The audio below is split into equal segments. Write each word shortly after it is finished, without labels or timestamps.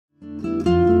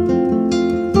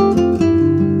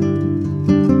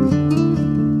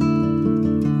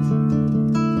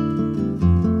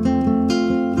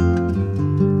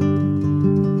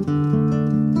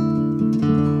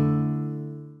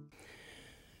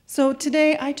So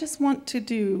today I just want to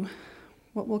do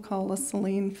what we'll call a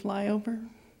Celene flyover.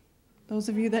 Those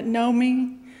of you that know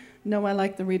me know I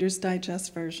like the Reader's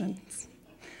Digest versions.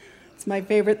 It's my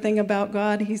favorite thing about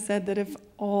God. He said that if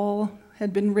all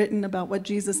had been written about what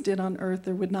Jesus did on earth,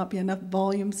 there would not be enough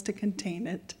volumes to contain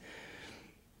it.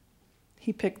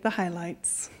 He picked the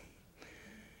highlights.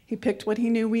 He picked what he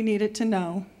knew we needed to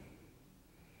know,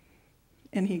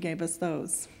 and he gave us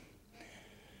those.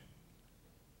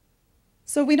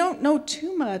 So we don't know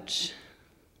too much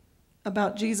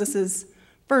about Jesus'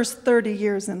 first 30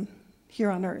 years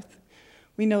here on earth.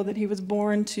 We know that he was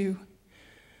born to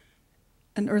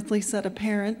an earthly set of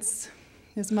parents.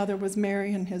 His mother was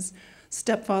Mary and his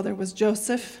stepfather was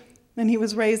Joseph, and he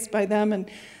was raised by them, and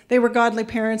they were godly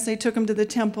parents. They took him to the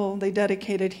temple. They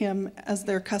dedicated him as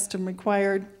their custom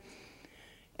required.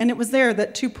 And it was there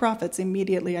that two prophets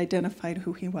immediately identified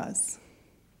who he was.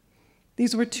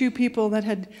 These were two people that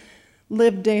had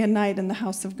lived day and night in the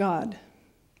house of God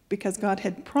because God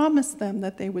had promised them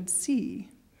that they would see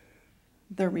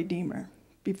their Redeemer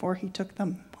before he took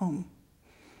them home.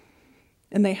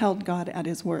 And they held God at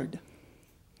his word.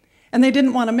 And they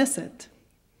didn't want to miss it.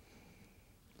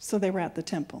 So they were at the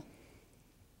temple.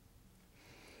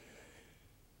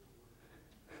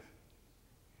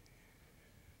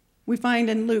 We find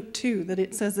in Luke 2 that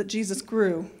it says that Jesus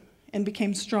grew and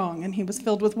became strong, and he was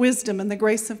filled with wisdom, and the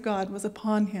grace of God was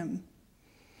upon him.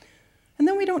 And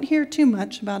then we don't hear too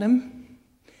much about him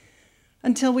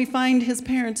until we find his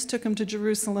parents took him to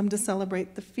Jerusalem to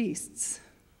celebrate the feasts.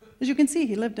 As you can see,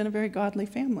 he lived in a very godly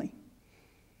family.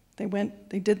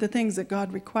 They did the things that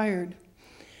God required.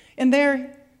 And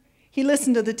there, he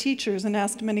listened to the teachers and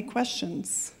asked many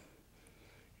questions.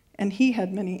 And he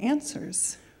had many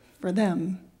answers for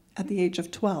them at the age of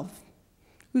 12.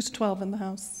 Who's 12 in the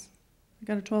house? I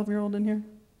got a 12-year-old in here?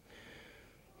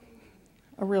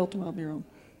 A real 12-year-old.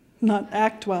 Not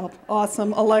act 12.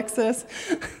 Awesome. Alexis.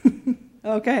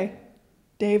 Okay.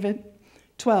 David,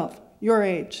 12. Your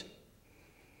age.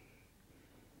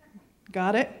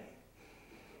 Got it?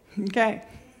 Okay.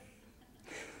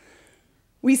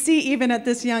 We see even at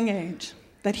this young age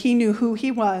that he knew who he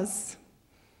was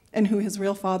and who his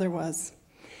real father was.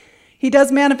 He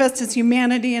does manifest his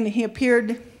humanity, and he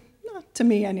appeared, not to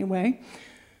me anyway,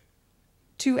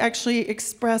 to actually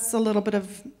express a little bit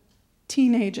of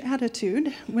teenage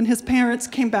attitude when his parents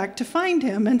came back to find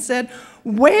him and said,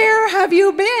 "Where have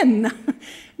you been?" And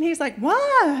he's like,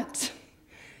 "What?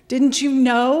 Didn't you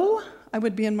know I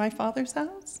would be in my father's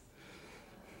house?"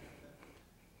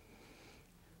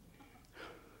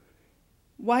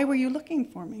 "Why were you looking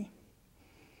for me?"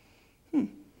 Then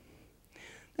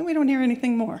we don't hear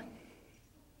anything more.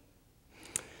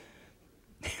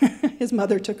 His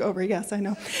mother took over. Yes, I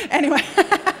know. Anyway,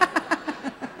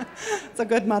 it's a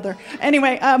good mother.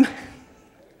 Anyway,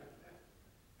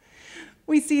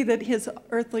 we see that his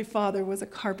earthly father was a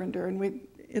carpenter, and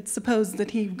it's supposed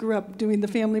that he grew up doing the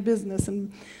family business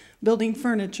and building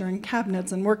furniture and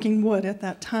cabinets and working wood at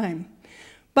that time.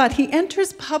 But he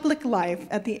enters public life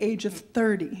at the age of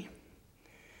 30,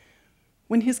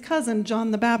 when his cousin,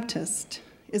 John the Baptist,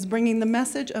 is bringing the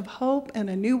message of hope and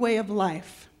a new way of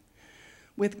life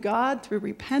with God through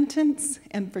repentance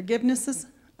and forgiveness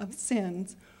of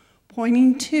sins,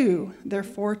 pointing to their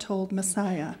foretold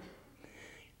Messiah,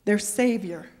 their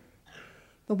Savior,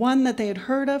 the one that they had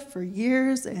heard of for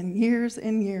years and years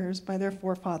and years by their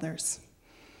forefathers.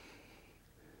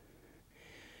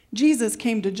 Jesus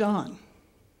came to John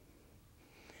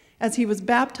as he was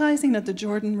baptizing at the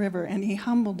Jordan River, and he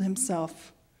humbled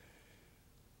himself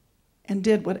and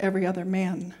did what every other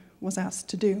man was asked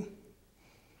to do.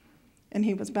 And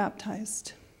he was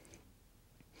baptized.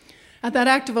 At that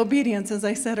act of obedience, as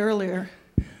I said earlier,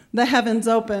 the heavens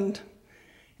opened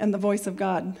and the voice of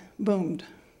God boomed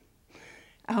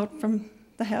out from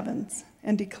the heavens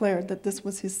and declared that this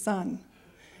was his son,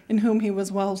 in whom he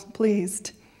was well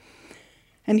pleased.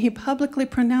 And he publicly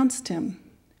pronounced him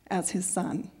as his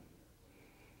son.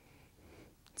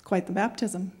 It's quite the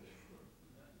baptism.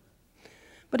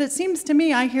 But it seems to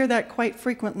me I hear that quite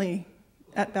frequently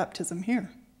at baptism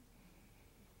here,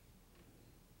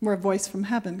 where a voice from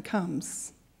heaven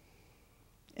comes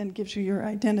and gives you your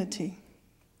identity.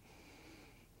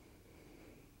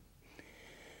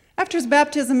 After his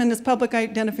baptism and his public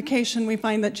identification, we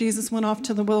find that Jesus went off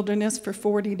to the wilderness for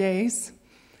 40 days.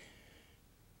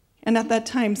 And at that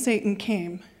time, Satan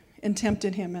came and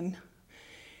tempted him, and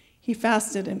he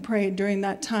fasted and prayed during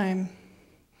that time.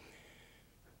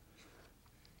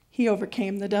 He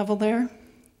overcame the devil there.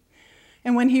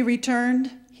 And when he returned,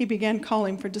 he began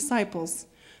calling for disciples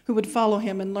who would follow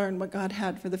him and learn what God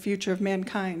had for the future of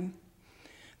mankind.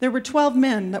 There were 12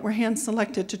 men that were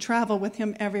hand-selected to travel with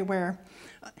him everywhere,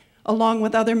 along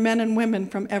with other men and women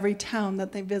from every town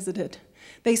that they visited.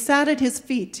 They sat at his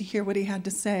feet to hear what he had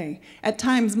to say. At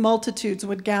times, multitudes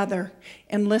would gather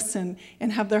and listen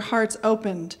and have their hearts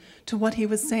opened to what he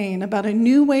was saying about a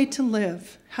new way to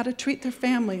live, how to treat their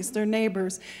families, their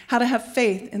neighbors, how to have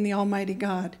faith in the Almighty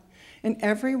God. And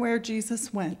everywhere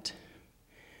Jesus went,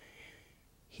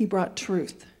 he brought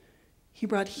truth. He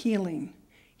brought healing.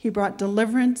 He brought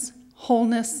deliverance,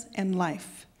 wholeness, and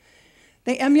life.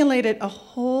 They emulated a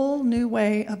whole new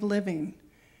way of living,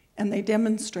 and they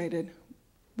demonstrated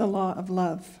the law of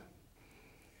love.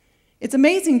 It's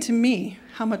amazing to me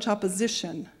how much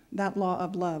opposition that law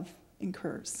of love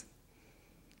incurs,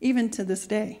 even to this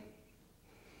day.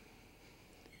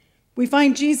 We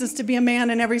find Jesus to be a man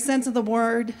in every sense of the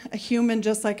word, a human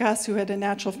just like us who had a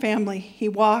natural family. He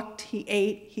walked, he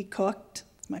ate, he cooked.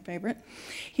 It's my favorite.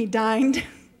 He dined.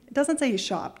 It doesn't say he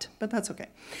shopped, but that's okay.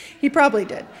 He probably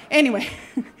did. Anyway,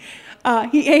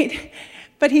 he ate,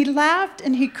 but he laughed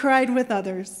and he cried with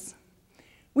others.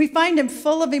 We find him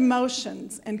full of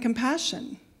emotions and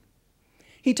compassion.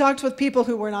 He talked with people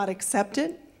who were not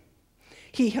accepted.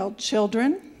 He held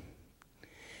children.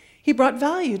 He brought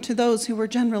value to those who were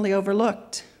generally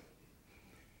overlooked.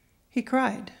 He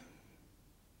cried.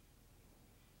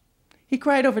 He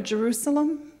cried over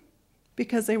Jerusalem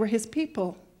because they were his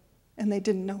people and they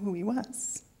didn't know who he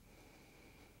was.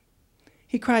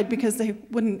 He cried because they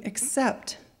wouldn't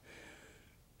accept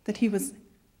that he was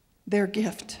their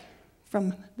gift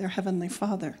from their heavenly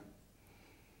Father.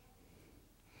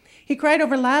 He cried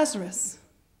over Lazarus.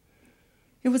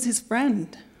 It was his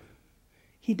friend.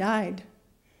 He died.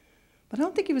 But I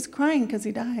don't think he was crying because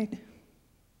he died.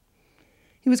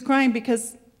 He was crying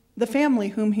because the family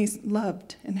whom he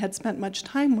loved and had spent much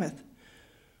time with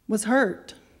was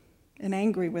hurt and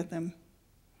angry with him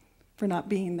for not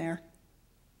being there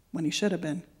when he should have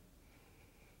been.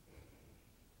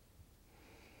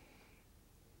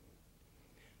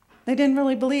 They didn't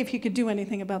really believe he could do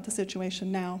anything about the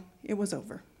situation now. It was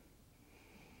over.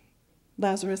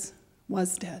 Lazarus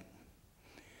was dead.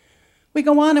 We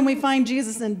go on and we find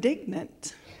Jesus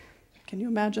indignant. Can you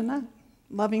imagine that?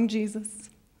 Loving Jesus.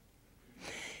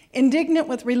 Indignant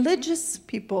with religious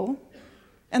people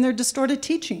and their distorted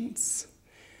teachings.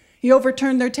 He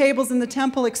overturned their tables in the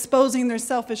temple, exposing their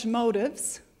selfish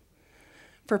motives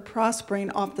for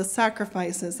prospering off the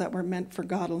sacrifices that were meant for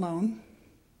God alone.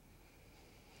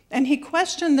 And he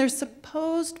questioned their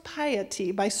supposed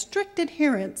piety by strict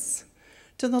adherence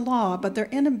to the law, but their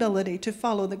inability to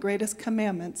follow the greatest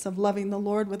commandments of loving the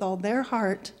Lord with all their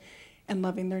heart and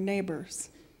loving their neighbors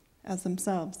as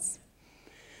themselves.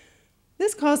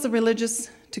 This caused the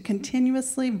religious to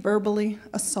continuously verbally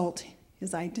assault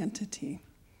his identity.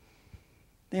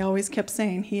 They always kept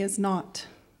saying, he is not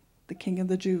the King of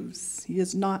the Jews. He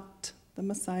is not the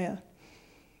Messiah.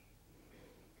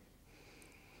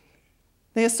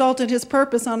 They assaulted his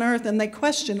purpose on earth, and they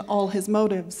questioned all his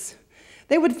motives.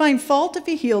 They would find fault if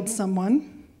he healed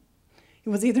someone. It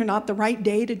was either not the right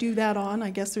day to do that on. I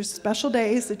guess there's special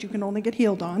days that you can only get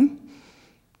healed on.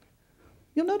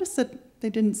 You'll notice that they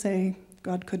didn't say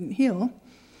God couldn't heal,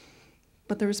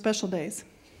 but there were special days.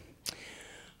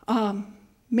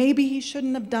 Maybe he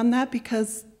shouldn't have done that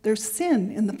because there's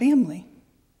sin in the family.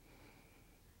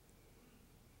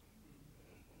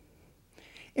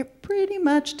 It pretty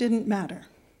much didn't matter.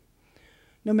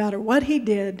 No matter what he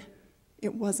did,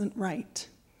 it wasn't right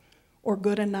or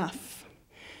good enough.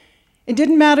 It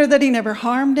didn't matter that he never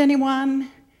harmed anyone,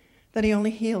 that he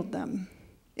only healed them.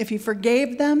 If he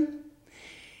forgave them,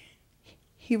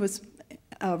 he was,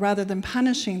 rather than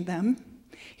punishing them,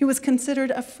 he was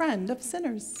considered a friend of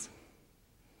sinners.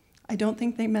 I don't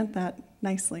think they meant that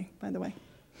nicely, by the way.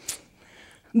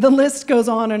 The list goes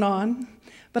on,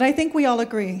 but I think we all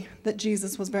agree that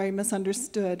Jesus was very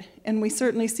misunderstood, and we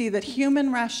certainly see that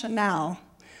human rationale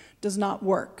does not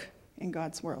work in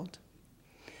God's world.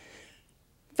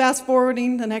 Fast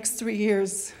forwarding the next 3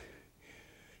 years,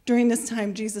 during this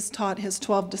time, Jesus taught his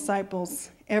 12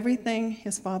 disciples everything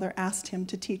his Father asked him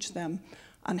to teach them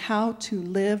on how to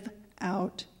live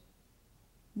out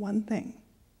one thing: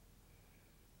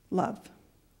 love.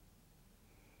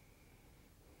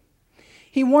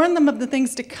 He warned them of the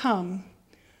things to come.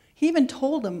 He even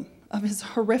told them of his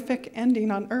horrific ending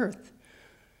on earth.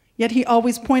 Yet he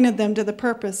always pointed them to the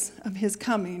purpose of his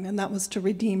coming, and that was to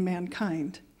redeem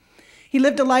mankind. He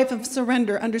lived a life of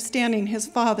surrender, understanding his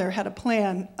Father had a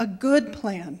plan, a good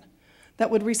plan, that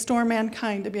would restore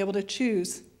mankind to be able to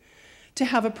choose to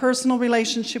have a personal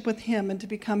relationship with him and to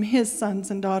become his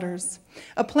sons and daughters.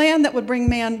 A plan that would bring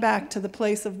man back to the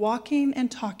place of walking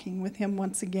and talking with him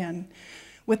once again,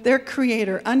 with their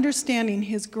Creator, understanding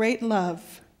his great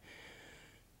love,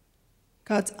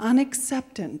 God's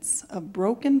unacceptance of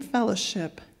broken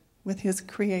fellowship with his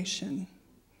creation.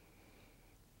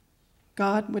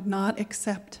 God would not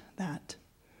accept that,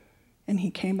 and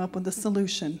he came up with a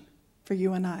solution for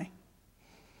you and I.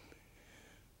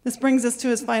 This brings us to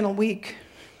his final week.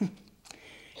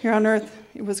 Here on earth,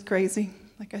 it was crazy,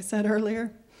 like I said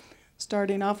earlier,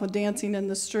 starting off with dancing in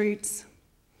the streets.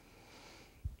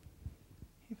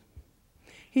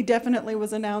 He definitely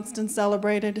was announced and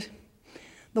celebrated.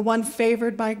 The one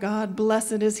favored by God,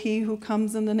 blessed is he who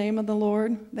comes in the name of the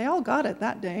Lord. They all got it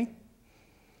that day.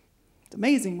 It's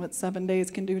amazing what 7 days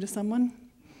can do to someone.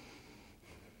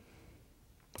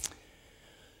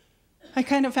 I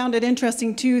kind of found it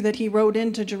interesting, too, that he rode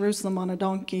into Jerusalem on a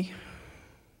donkey.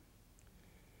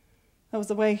 That was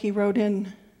the way he rode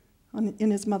in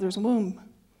his mother's womb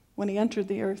when he entered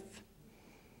the earth.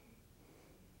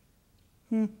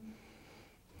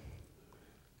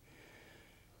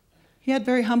 He had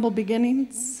very humble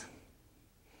beginnings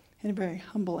and a very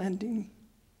humble ending.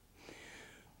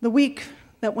 The week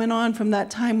that went on from that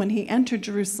time when he entered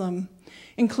Jerusalem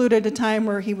included a time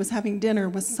where he was having dinner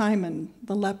with Simon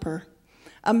the leper,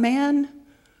 a man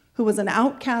who was an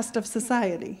outcast of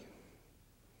society,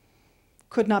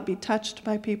 could not be touched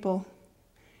by people,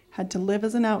 had to live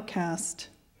as an outcast,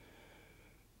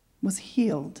 was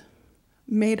healed,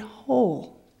 made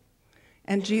whole,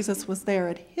 and Jesus was there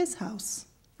at his house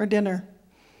for dinner.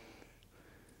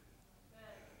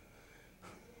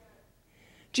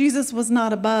 Jesus was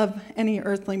not above any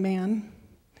earthly man.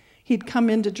 He'd come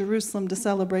into Jerusalem to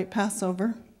celebrate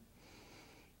Passover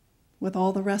with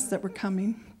all the rest that were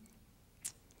coming.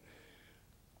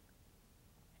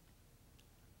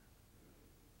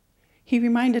 He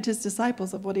reminded his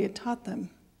disciples of what he had taught them,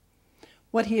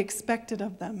 what he expected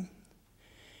of them.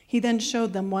 He then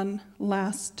showed them one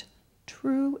last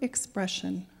true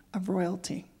expression of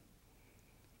royalty.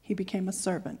 He became a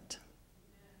servant,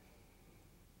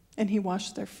 and he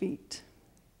washed their feet.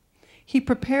 He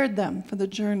prepared them for the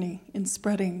journey in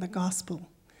spreading the gospel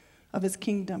of his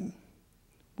kingdom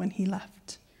when he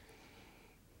left.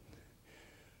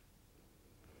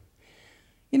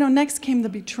 Next came the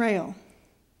betrayal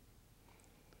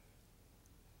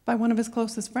by one of his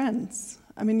closest friends.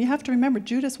 You have to remember,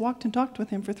 Judas walked and talked with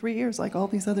him for 3 years like all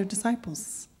these other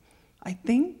disciples. I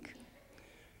think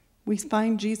we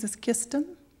find Jesus kissed him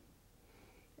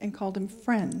and called him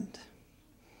friend.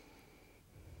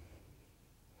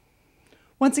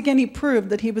 Once again, he proved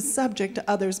that he was subject to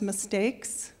others'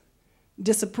 mistakes,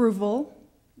 disapproval,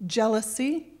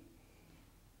 jealousy,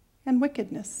 and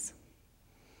wickedness.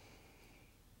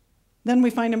 Then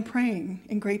we find him praying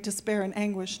in great despair and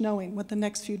anguish, knowing what the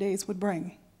next few days would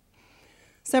bring.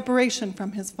 Separation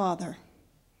from his Father.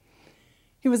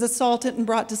 He was assaulted and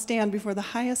brought to stand before the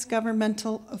highest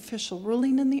governmental official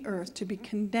ruling in the earth to be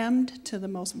condemned to the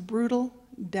most brutal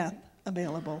death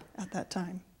available at that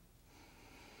time.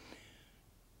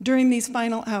 During these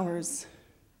final hours,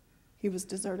 he was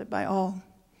deserted by all,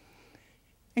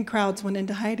 and crowds went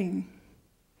into hiding.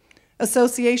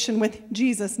 Association with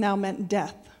Jesus now meant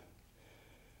death.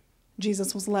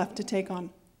 Jesus was left to take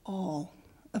on all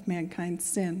of mankind's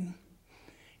sin.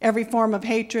 Every form of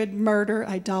hatred, murder,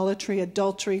 idolatry,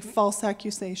 adultery, false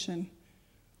accusation,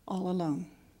 all alone.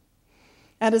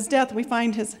 At his death, we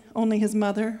find only his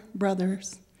mother,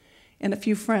 brothers, and a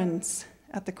few friends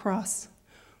at the cross,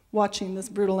 watching this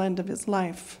brutal end of his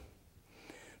life.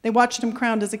 They watched him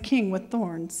crowned as a king with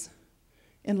thorns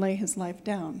and lay his life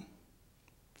down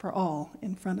for all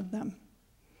in front of them.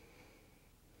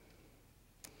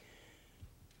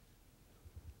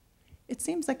 It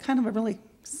seems like kind of a really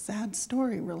sad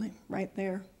story, really, right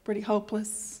there. Pretty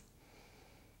hopeless.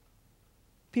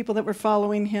 People that were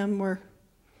following him were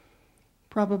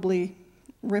probably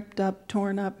ripped up,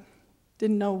 torn up,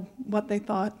 didn't know what they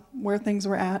thought, where things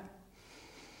were at.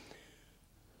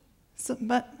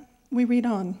 But we read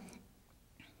on.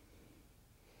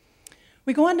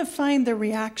 We go on to find the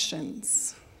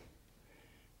reactions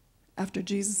after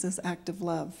Jesus' act of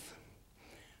love.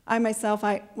 I myself,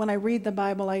 when I read the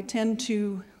Bible, I tend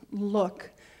to look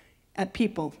at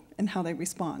people and how they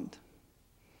respond.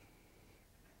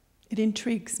 It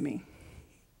intrigues me.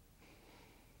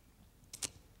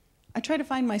 I try to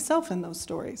find myself in those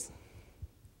stories.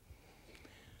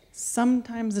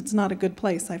 Sometimes it's not a good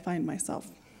place I find myself.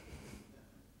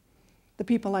 The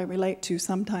people I relate to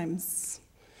sometimes.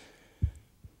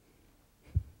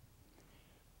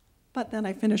 But then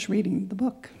I finish reading the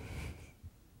book.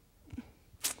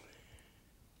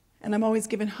 And I'm always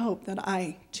given hope that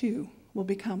I, too, will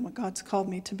become what God's called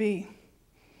me to be.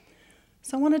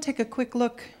 So I want to take a quick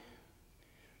look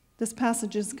This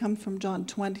passage has come from John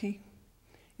 20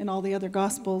 and all the other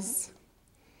Gospels.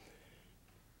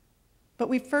 But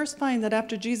we first find that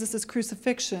after Jesus'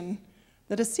 crucifixion,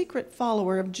 that a secret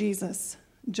follower of Jesus,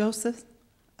 Joseph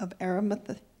of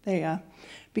Arimathea,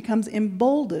 becomes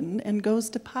emboldened and goes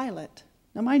to Pilate.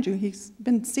 Now, mind you, he's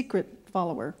been secret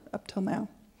follower up till now.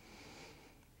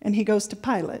 And he goes to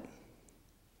Pilate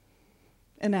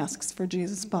and asks for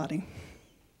Jesus' body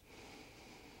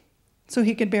so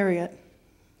he could bury it.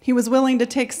 He was willing to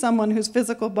take someone whose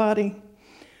physical body,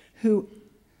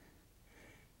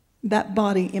 that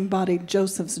body embodied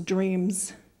Joseph's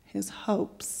dreams, his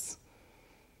hopes,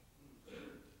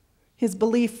 his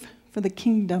belief for the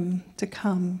kingdom to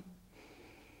come.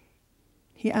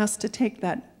 He asked to take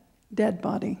that dead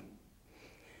body,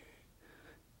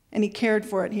 and he cared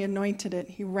for it, he anointed it,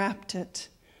 he wrapped it,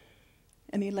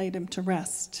 and he laid him to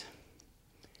rest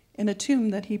in a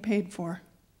tomb that he paid for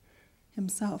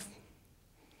himself.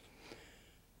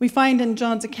 We find in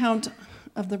John's account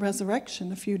of the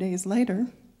resurrection a few days later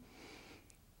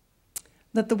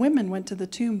that the women went to the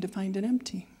tomb to find it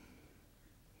empty.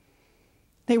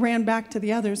 They ran back to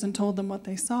the others and told them what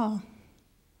they saw.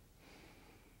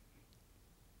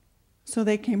 So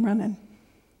they came running.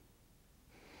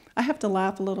 I have to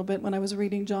laugh a little bit when I was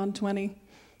reading John 20.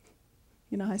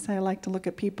 You know, I say I like to look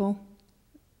at people.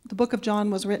 The book of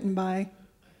John was written by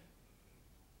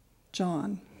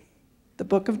John. The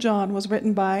book of John was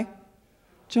written by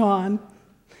John.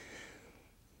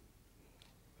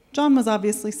 John was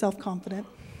obviously self-confident.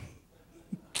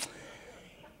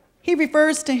 He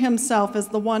refers to himself as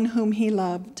the one whom he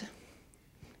loved.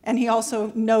 And he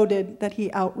also noted that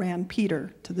he outran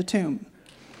Peter to the tomb.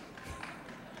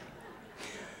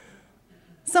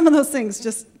 Some of those things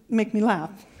just make me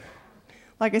laugh.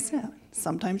 Like I said,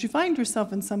 sometimes you find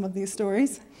yourself in some of these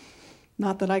stories.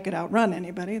 Not that I could outrun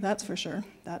anybody, that's for sure.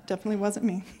 That definitely wasn't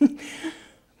me.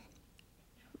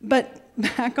 But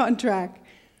back on track,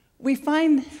 we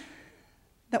find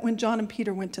that when John and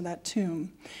Peter went to that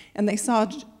tomb and they saw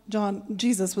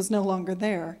Jesus was no longer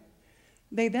there,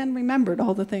 they then remembered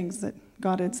all the things that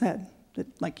God had said, that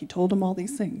like he told them all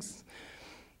these things.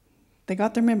 They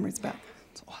got their memories back.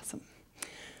 It's awesome.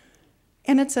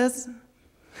 And it says,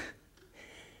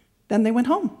 then they went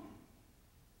home.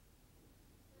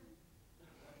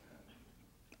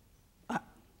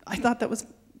 I thought that was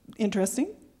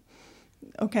interesting.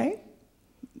 Okay.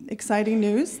 Exciting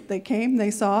news. They came,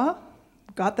 they saw,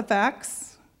 got the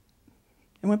facts,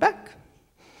 and went back.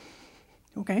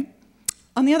 Okay.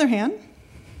 On the other hand,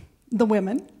 the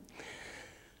women,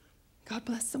 God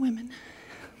bless the women,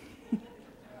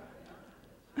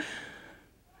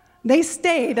 they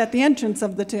stayed at the entrance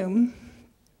of the tomb,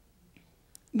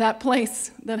 that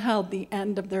place that held the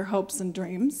end of their hopes and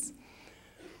dreams,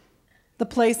 the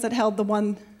place that held the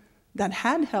one that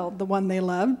had held the one they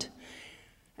loved,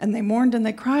 and they mourned and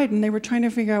they cried and they were trying to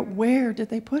figure out where did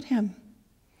they put him.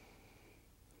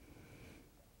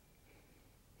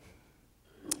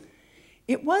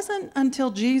 It wasn't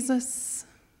until Jesus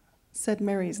said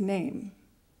Mary's name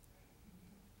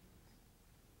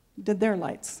did their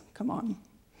lights come on,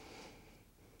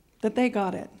 that they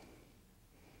got it,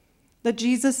 that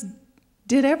Jesus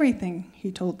did everything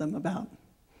he told them about.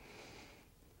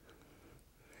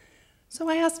 So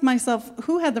I asked myself,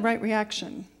 who had the right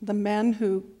reaction? The men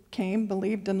who came,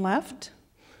 believed, and left?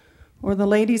 Or the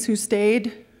ladies who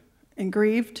stayed and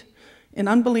grieved in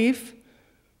unbelief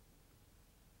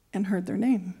and heard their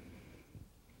name?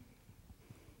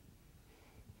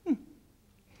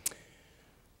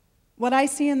 What I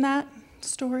see in that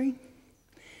story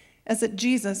is that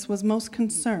Jesus was most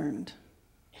concerned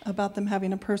about them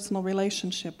having a personal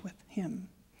relationship with him.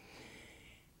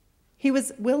 He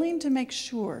was willing to make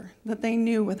sure that they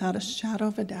knew without a shadow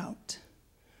of a doubt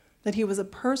that he was a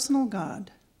personal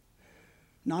God,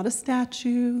 not a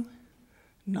statue,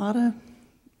 not a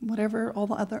whatever all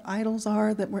the other idols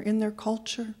are that were in their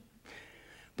culture,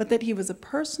 but that he was a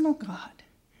personal God.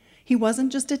 He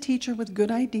wasn't just a teacher with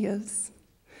good ideas,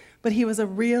 but he was a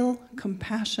real,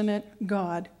 compassionate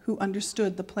God who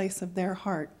understood the place of their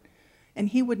heart. And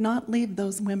he would not leave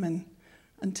those women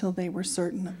until they were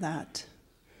certain of that.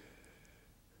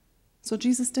 So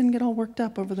Jesus didn't get all worked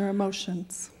up over their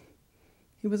emotions.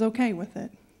 He was okay with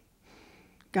it.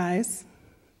 Guys,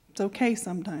 it's okay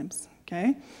sometimes,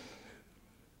 okay?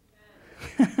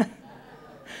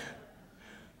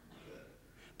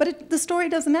 But the story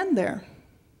doesn't end there.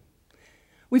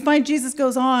 We find Jesus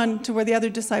goes on to where the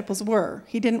other disciples were.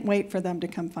 He didn't wait for them to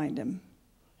come find him.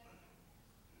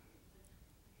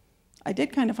 I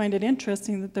did kind of find it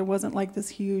interesting that there wasn't like this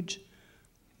huge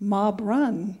mob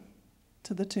run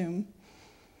to the tomb.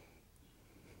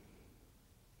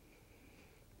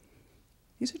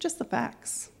 These are just the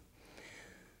facts.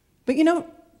 But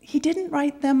he didn't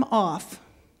write them off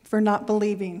for not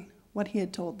believing what he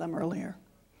had told them earlier.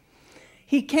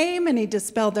 He came and he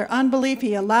dispelled their unbelief.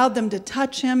 He allowed them to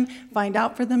touch him, find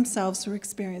out for themselves through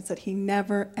experience that he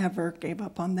never, ever gave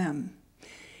up on them.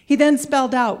 He then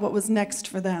spelled out what was next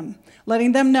for them,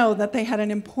 letting them know that they had an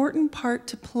important part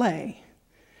to play,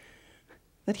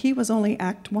 that he was only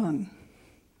Act 1.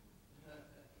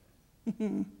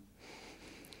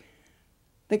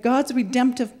 That God's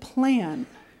redemptive plan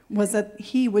was that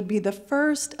he would be the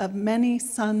first of many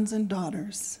sons and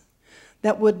daughters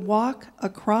that would walk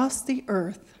across the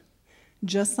earth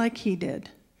just like he did,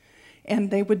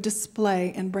 and they would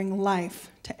display and bring life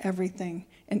to everything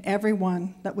and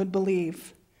everyone that would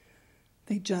believe.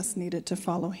 They just needed to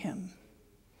follow him.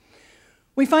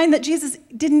 We find that Jesus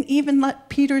didn't even let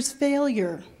Peter's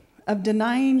failure of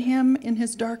denying him in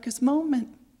his darkest moment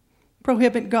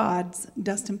prohibit God's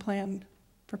destined plan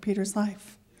for Peter's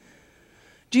life.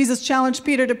 Jesus challenged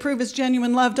Peter to prove his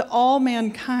genuine love to all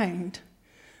mankind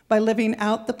by living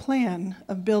out the plan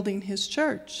of building his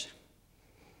church,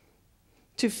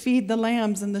 to feed the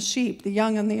lambs and the sheep, the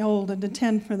young and the old, and to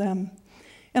tend for them.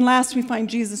 And last, we find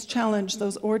Jesus challenged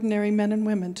those ordinary men and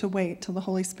women to wait till the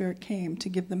Holy Spirit came to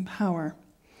give them power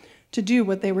to do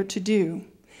what they were to do.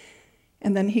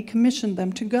 And then he commissioned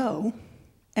them to go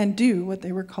and do what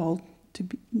they were called to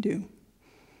do.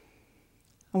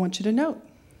 I want you to note,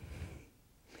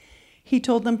 he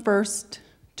told them first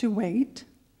to wait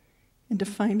and to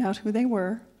find out who they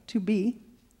were to be,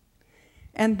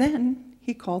 and then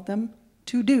he called them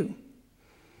to do.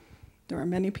 There are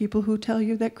many people who tell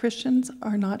you that Christians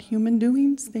are not human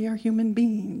doings, they are human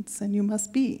beings, and you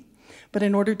must be. But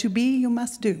in order to be, you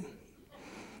must do.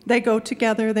 They go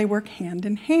together, they work hand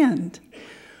in hand.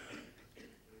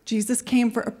 Jesus came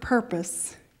for a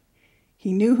purpose.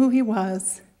 He knew who he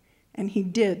was, and he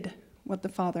did what the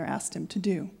Father asked him to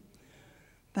do.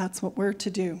 That's what we're to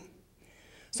do.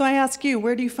 So I ask you,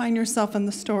 where do you find yourself in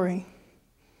the story?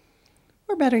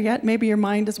 Or better yet, maybe your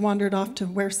mind has wandered off to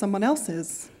where someone else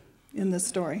is in this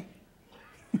story.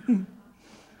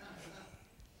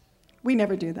 We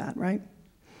never do that, right?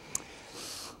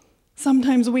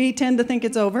 Sometimes we tend to think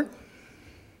it's over,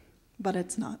 but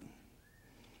it's not.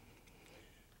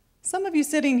 Some of you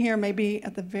sitting here may be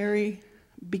at the very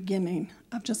beginning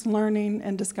of just learning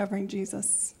and discovering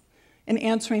Jesus and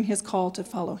answering his call to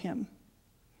follow him.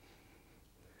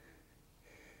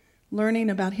 Learning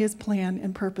about his plan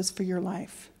and purpose for your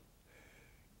life.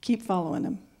 Keep following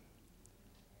him.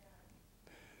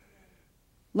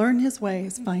 Learn his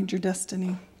ways, find your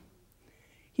destiny.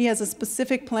 He has a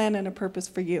specific plan and a purpose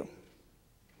for you.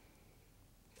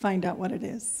 Find out what it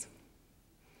is.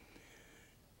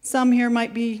 Some here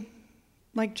might be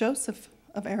like Joseph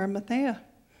of Arimathea,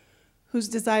 whose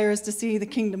desire is to see the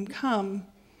kingdom come,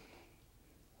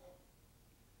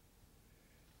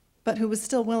 but who was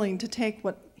still willing to take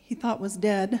what he thought was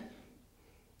dead,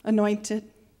 anoint it,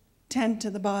 tend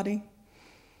to the body,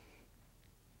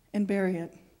 and bury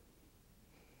it.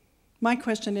 My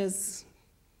question is,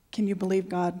 can you believe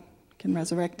God can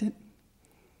resurrect it?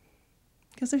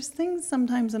 Because there's things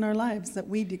sometimes in our lives that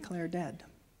we declare dead.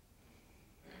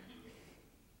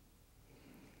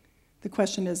 The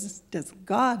question is, does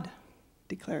God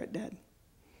declare it dead?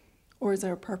 Or is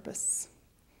there a purpose?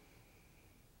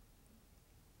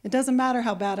 It doesn't matter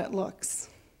how bad it looks.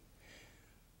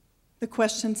 The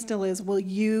question still is, will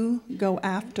you go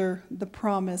after the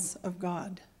promise of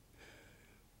God?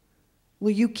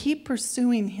 Will you keep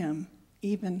pursuing him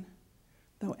even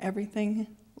though everything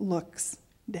looks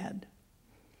dead?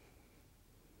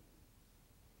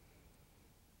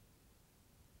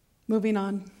 Moving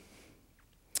on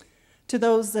to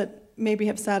those that maybe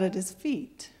have sat at his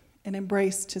feet and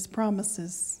embraced his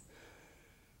promises,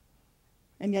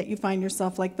 and yet you find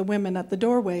yourself like the women at the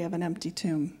doorway of an empty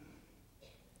tomb,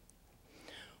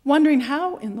 wondering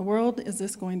how in the world is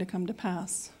this going to come to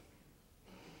pass?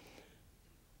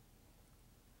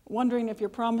 Wondering if your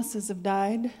promises have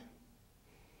died.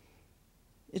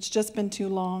 It's just been too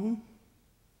long.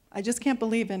 I just can't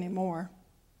believe anymore.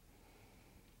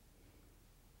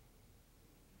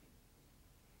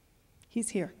 He's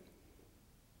here.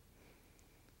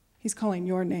 He's calling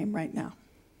your name right now.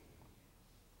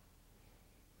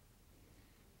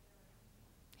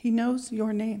 He knows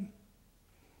your name.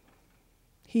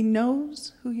 He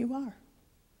knows who you are.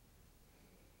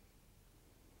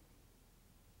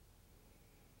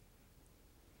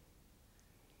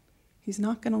 He's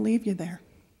not going to leave you there.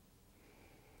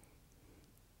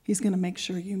 He's going to make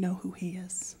sure you know who he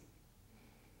is.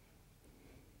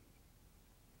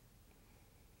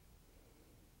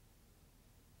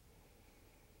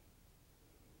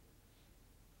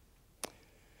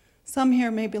 Some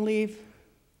here may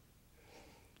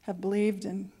have believed,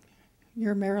 and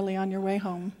you're merrily on your way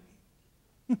home.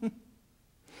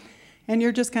 And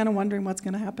you're just kind of wondering what's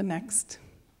going to happen next.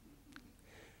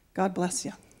 God bless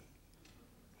you.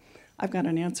 I've got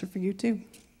an answer for you too.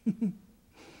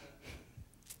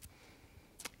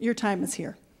 Your time is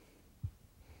here.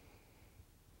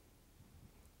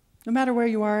 No matter where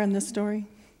you are in this story,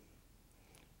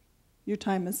 your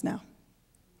time is now.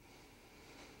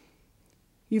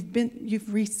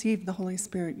 You've received the Holy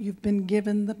Spirit. You've been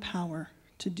given the power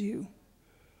to do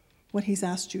what He's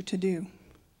asked you to do.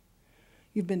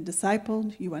 You've been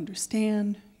discipled, you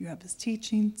understand, you have His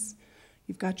teachings,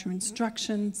 you've got your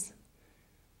instructions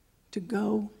to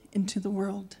go into the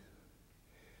world.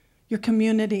 Your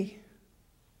community,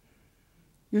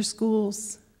 your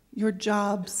schools, your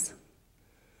jobs.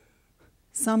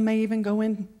 Some may even go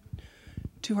in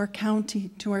to our county,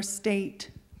 to our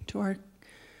state,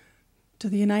 to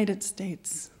the United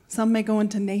States. Some may go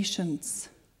into nations.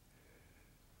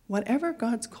 Whatever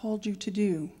God's called you to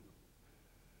do,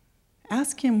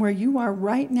 ask Him where you are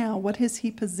right now, what has He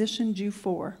positioned you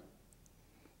for?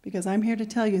 Because I'm here to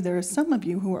tell you there are some of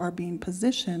you who are being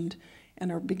positioned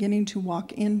and are beginning to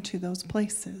walk into those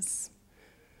places.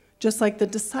 Just like the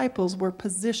disciples were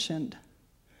positioned.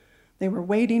 They were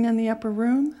waiting in the upper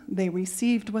room, they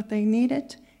received what they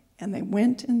needed, and they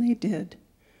went and they did.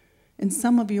 And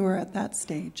some of you are at that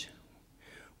stage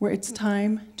where it's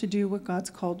time to do what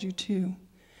God's called you to.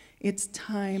 It's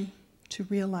time to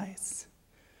realize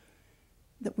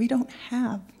that we don't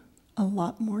have a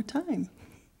lot more time.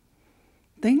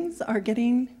 Things are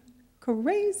getting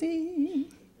crazy.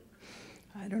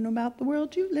 I don't know about the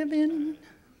world you live in,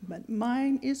 but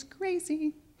mine is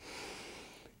crazy.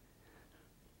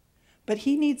 But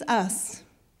He needs us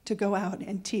to go out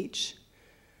and teach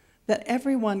that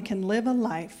everyone can live a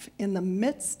life in the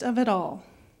midst of it all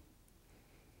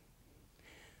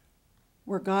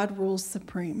where God rules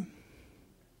supreme,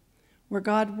 where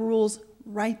God rules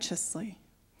righteously,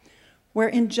 where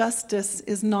injustice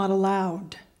is not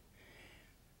allowed,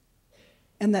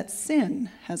 and that sin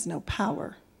has no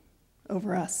power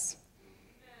over us.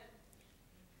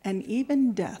 And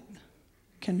even death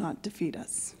cannot defeat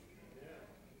us.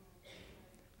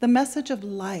 The message of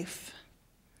life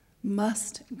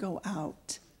must go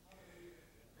out.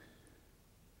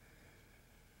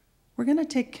 We're going to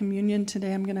take communion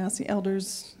today. I'm going to ask the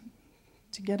elders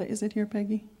to get it. Is it here,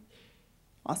 Peggy?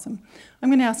 Awesome. I'm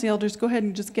going to ask the elders, go ahead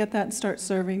and just get that and start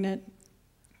serving it.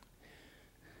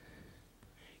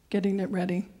 Getting it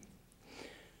ready.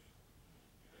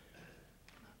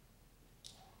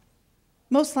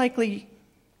 Most likely,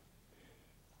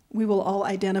 we will all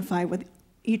identify with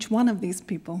each one of these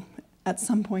people at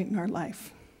some point in our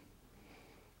life.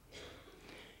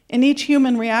 In each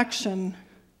human reaction,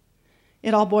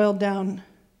 it all boiled down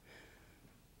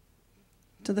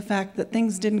to the fact that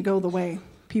things didn't go the way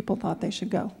people thought they should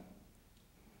go.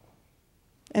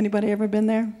 Anybody ever been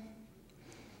there?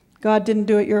 God didn't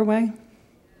do it your way?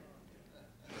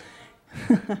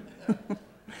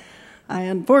 I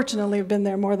unfortunately have been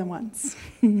there more than once.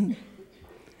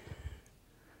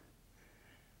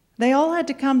 They all had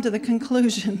to come to the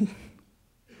conclusion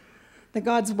that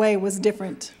God's way was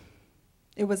different.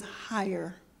 It was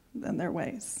higher than their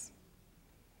ways.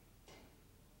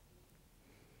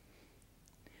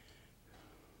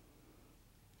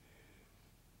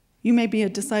 You may be a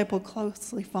disciple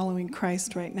closely following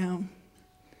Christ right now.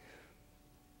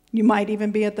 You might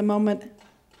even be at the moment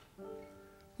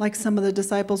like some of the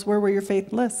disciples were, where you're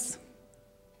faithless.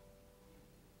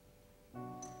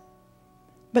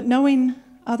 But knowing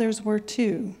others were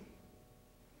too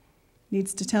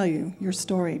needs to tell you your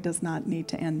story does not need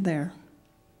to end there.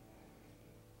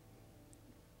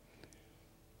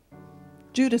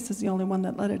 Judas is the only one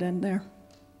that let it end there.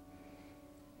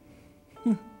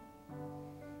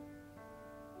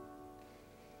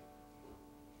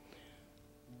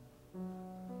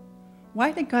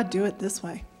 Why did God do it this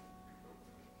way?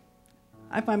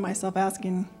 I find myself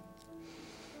asking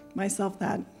myself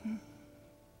that.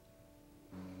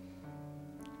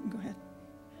 Go ahead.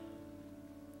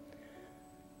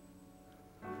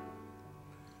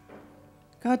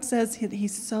 God says He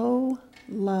so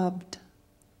loved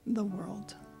the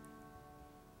world.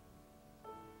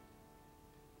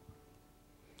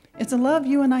 It's a love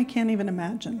you and I can't even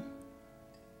imagine.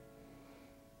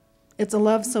 It's a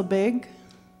love so big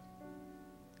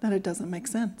that it doesn't make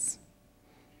sense.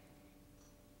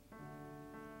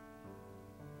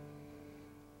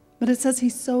 But it says He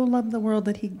so loved the world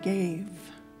that He gave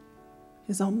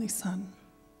His only Son,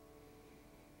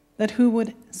 that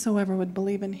whosoever would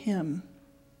believe in Him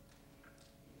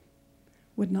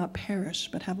would not perish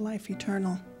but have life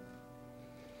eternal.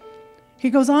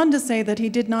 He goes on to say that he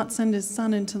did not send his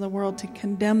Son into the world to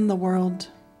condemn the world,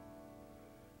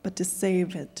 but to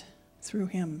save it through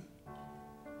him.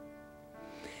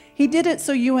 He did it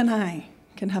so you and I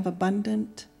can have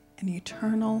abundant and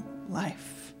eternal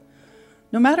life.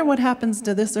 No matter what happens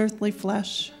to this earthly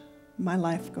flesh, my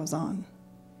life goes on.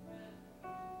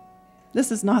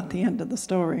 This is not the end of the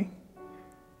story.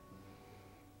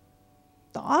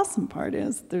 The awesome part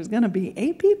is there's going to be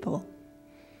a people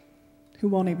who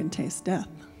won't even taste death.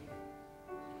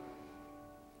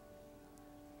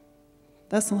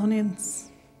 Thessalonians,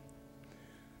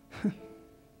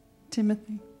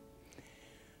 Timothy.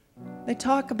 They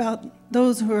talk about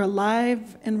those who are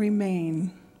alive and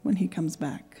remain when he comes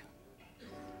back.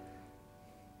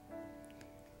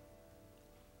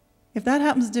 If that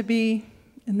happens to be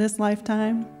in this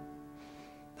lifetime,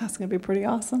 that's going to be pretty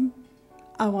awesome.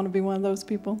 I want to be one of those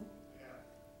people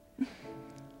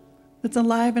that's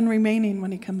alive and remaining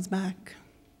when he comes back.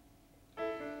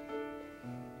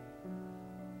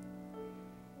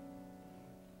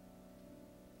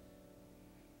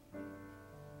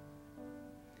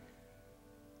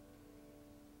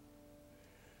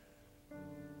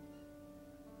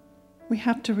 We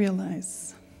have to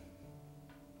realize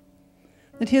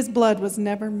that his blood was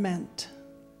never meant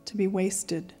to be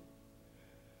wasted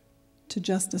to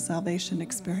just a salvation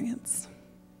experience.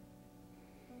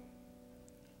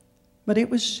 But it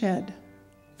was shed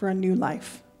for a new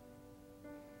life.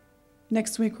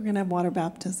 Next week we're going to have water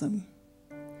baptism.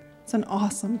 It's an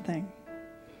awesome thing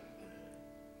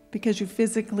because you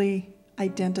physically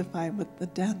identify with the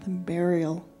death and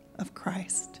burial of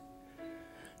Christ.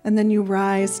 And then you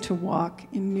rise to walk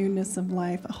in newness of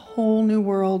life, a whole new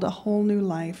world, a whole new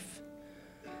life.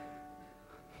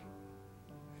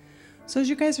 So as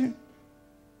you guys are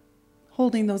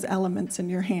holding those elements in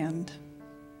your hand,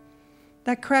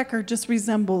 that cracker just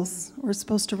resembles, or is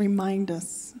supposed to remind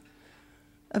us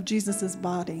of Jesus'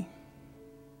 body.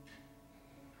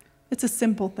 It's a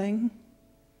simple thing.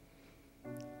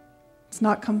 It's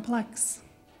not complex.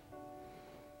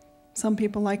 Some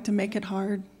people like to make it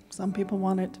hard. Some people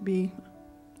want it to be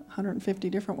 150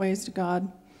 different ways to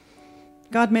God.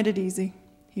 God made it easy.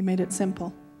 He made it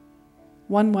simple.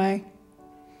 One way.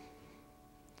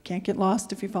 Can't get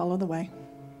lost if you follow the way.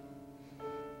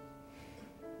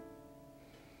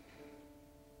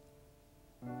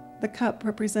 The cup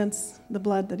represents the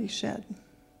blood that he shed.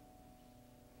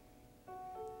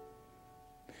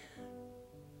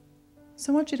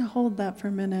 So I want you to hold that for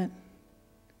a minute.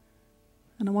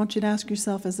 And I want you to ask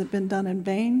yourself, has it been done in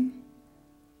vain?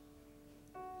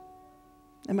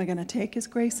 Am I going to take his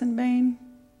grace in vain?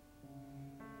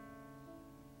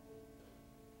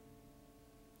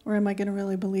 Or am I going to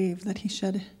really believe that he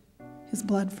shed his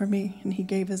blood for me and he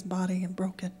gave his body and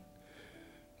broke it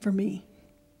for me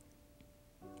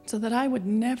so that I would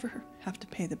never have to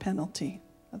pay the penalty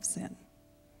of sin?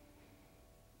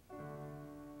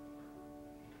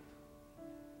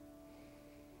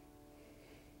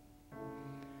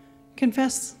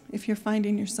 Confess if you're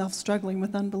finding yourself struggling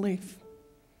with unbelief.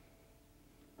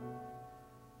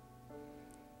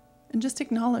 And just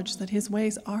acknowledge that his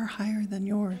ways are higher than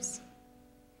yours.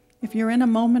 If you're in a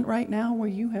moment right now where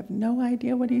you have no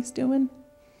idea what he's doing,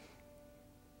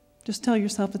 just tell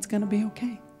yourself it's going to be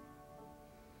okay.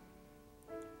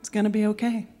 It's going to be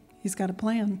okay. He's got a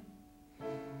plan.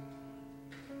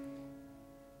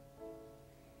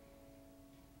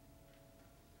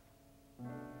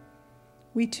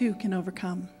 We too can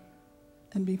overcome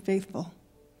and be faithful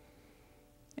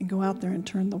and go out there and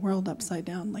turn the world upside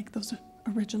down like those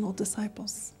original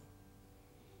disciples.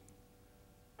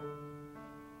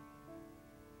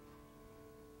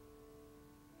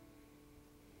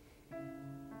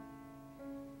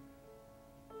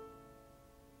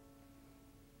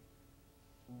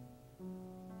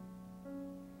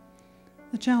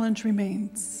 The challenge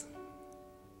remains.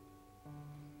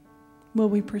 Will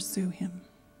we pursue him?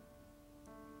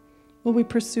 Will we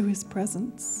pursue his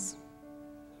presence?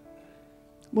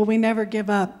 Will we never give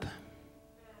up?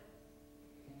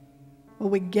 Will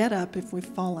we get up if we've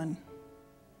fallen?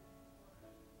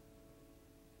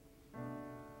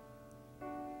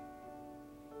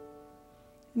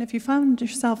 And if you found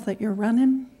yourself that you're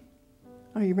running,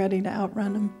 are you ready to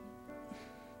outrun him?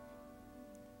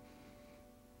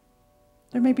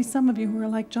 There may be some of you who are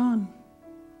like John,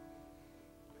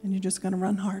 and you're just going to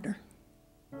run harder.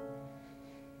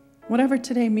 Whatever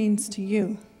today means to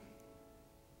you,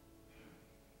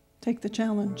 take the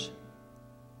challenge.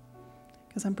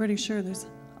 Because I'm pretty sure there's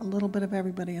a little bit of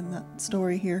everybody in that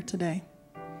story here today.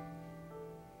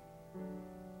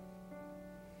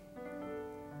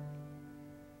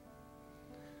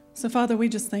 So, Father, we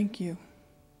just thank you.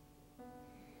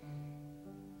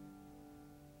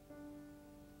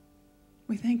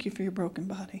 We thank you for your broken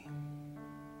body.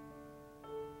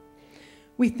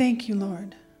 We thank you,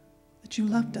 Lord, that you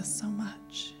loved us so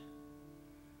much,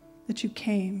 that you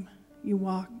came, you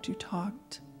walked, you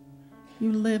talked,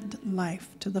 you lived life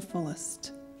to the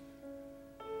fullest.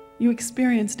 You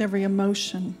experienced every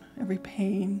emotion, every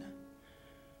pain,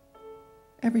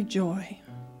 every joy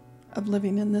of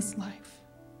living in this life,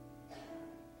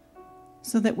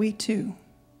 so that we too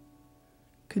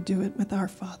could do it with our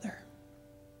Father.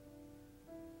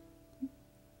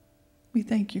 We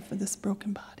thank you for this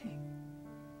broken body.